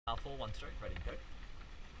4, 1 stroke, ready, go.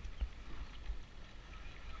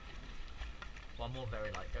 One more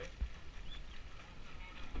very light, go.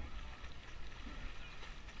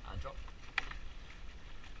 And drop.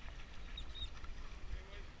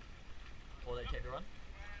 Or they take the run.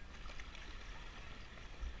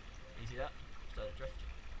 Easy that. Slow the drift.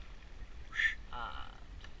 And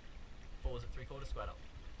forwards at 3/4, squared up.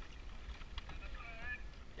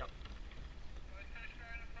 Yep.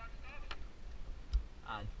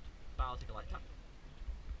 And bow, take a light tap.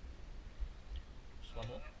 Just one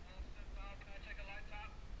more.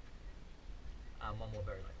 And one more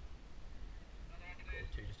very light. Cool,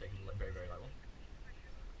 2, just taking a very, very light one.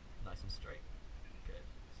 Nice and straight. Good.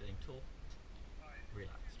 Sitting tall.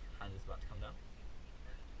 Relaxed. Hand is about to come down.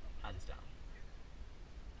 Hand is down.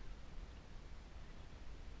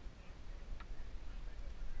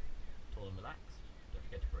 Tall and relaxed. Don't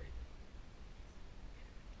forget to breathe.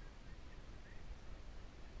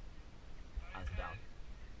 Hands are down.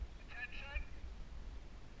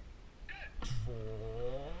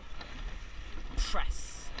 Draw.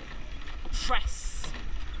 Press. Press.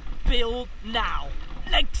 Build now.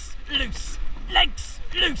 Legs loose. Legs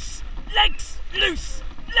loose. Legs loose.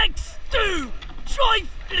 Legs do. Drive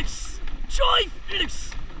loose. Drive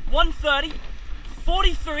loose. 130.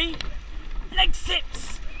 43. Leg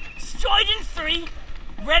sits. Stride in 3.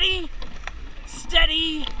 Ready.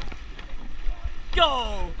 Steady.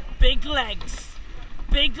 Go. Big legs.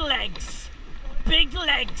 Big legs. Big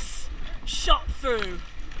legs. Shot through.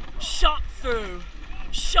 Shot through.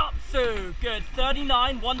 Shot through. Good.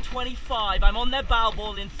 39, 125. I'm on their bow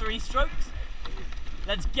ball in 3 strokes.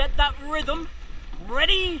 Let's get that rhythm.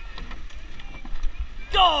 Ready.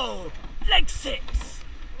 Go. Leg sits.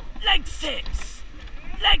 Leg sits.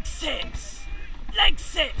 Leg sits. Leg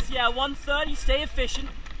sits. Yeah, 130. Stay efficient.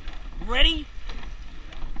 Ready.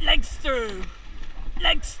 Legs through.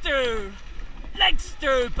 Legs through. Legs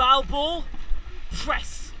through. Bow ball.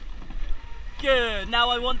 Press. Good. Now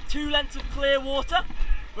I want 2 lengths of clear water.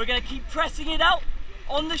 We're going to keep pressing it out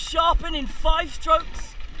on the sharpen in 5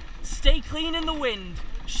 strokes. Stay clean in the wind.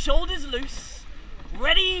 Shoulders loose.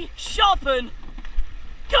 Ready, sharpen.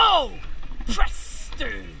 Go! Press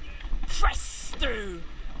through. Press through.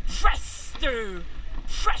 Press through.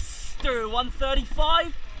 Press through.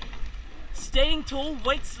 135. Staying tall,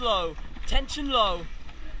 weights low. Tension low.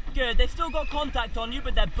 Good. They've still got contact on you,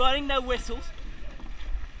 but they're burning their whistles.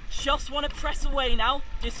 Just want to press away now.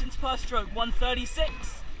 Distance per stroke,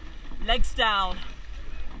 136. Legs down.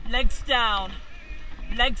 Legs down.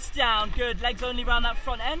 Legs down. Good. Legs only around that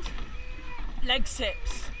front end. Leg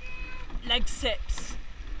sips. Leg sips.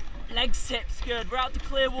 Leg sips. Good. We're out to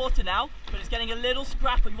clear water now, but it's getting a little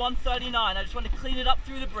scrappy. 139. I just want to clean it up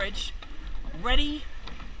through the bridge. Ready?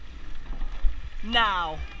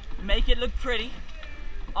 Now. Make it look pretty.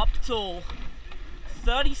 Up tall.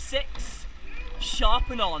 36.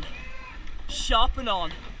 Sharpen on. Sharpen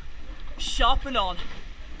on. Sharpen on.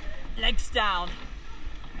 Legs down.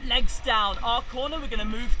 Legs down. Our corner, we're going to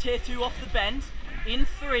move tier 2 off the bend. In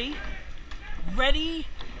 3. Ready.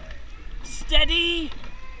 Steady.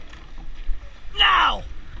 Now.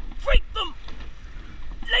 Break them.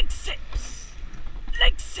 Leg sips.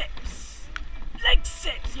 Leg sips. Leg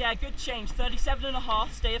sips. Yeah, good change.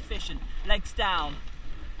 37.5. Stay efficient. Legs down.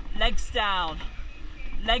 Legs down.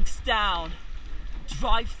 Legs down.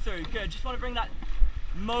 Drive through. Good. Just want to bring that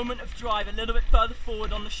moment of drive a little bit further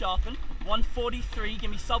forward on the sharpen. 143.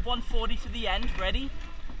 Give me sub 140 to the end. Ready?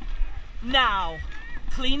 Now.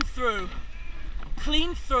 Clean through.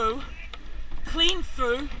 Clean through. Clean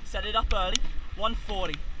through. Set it up early.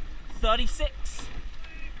 140. 36.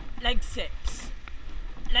 Leg sips.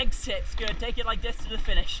 Leg sips. Good. Take it like this to the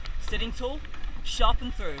finish. Sitting tall.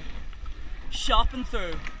 Sharpen through. Sharpen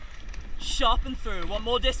through. Sharpen through. Want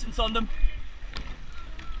more distance on them.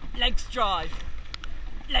 Legs drive.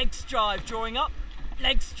 Legs drive. Drawing up.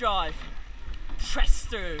 Legs drive. Press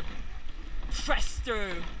through. Press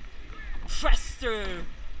through. Press through.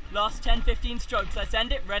 Last 10-15 strokes. Let's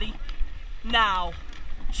end it. Ready? Now.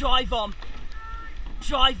 Drive on.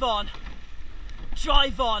 Drive on.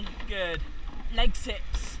 Drive on. Good. Leg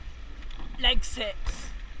sips. Leg sips.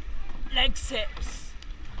 Leg sips.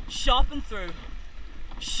 Sharpen through.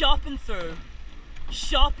 Sharpen through.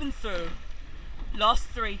 Sharpen through. Last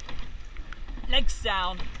 3. Legs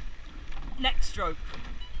down. Next stroke.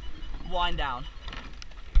 Wind down.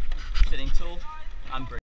 Sitting tall and breathe.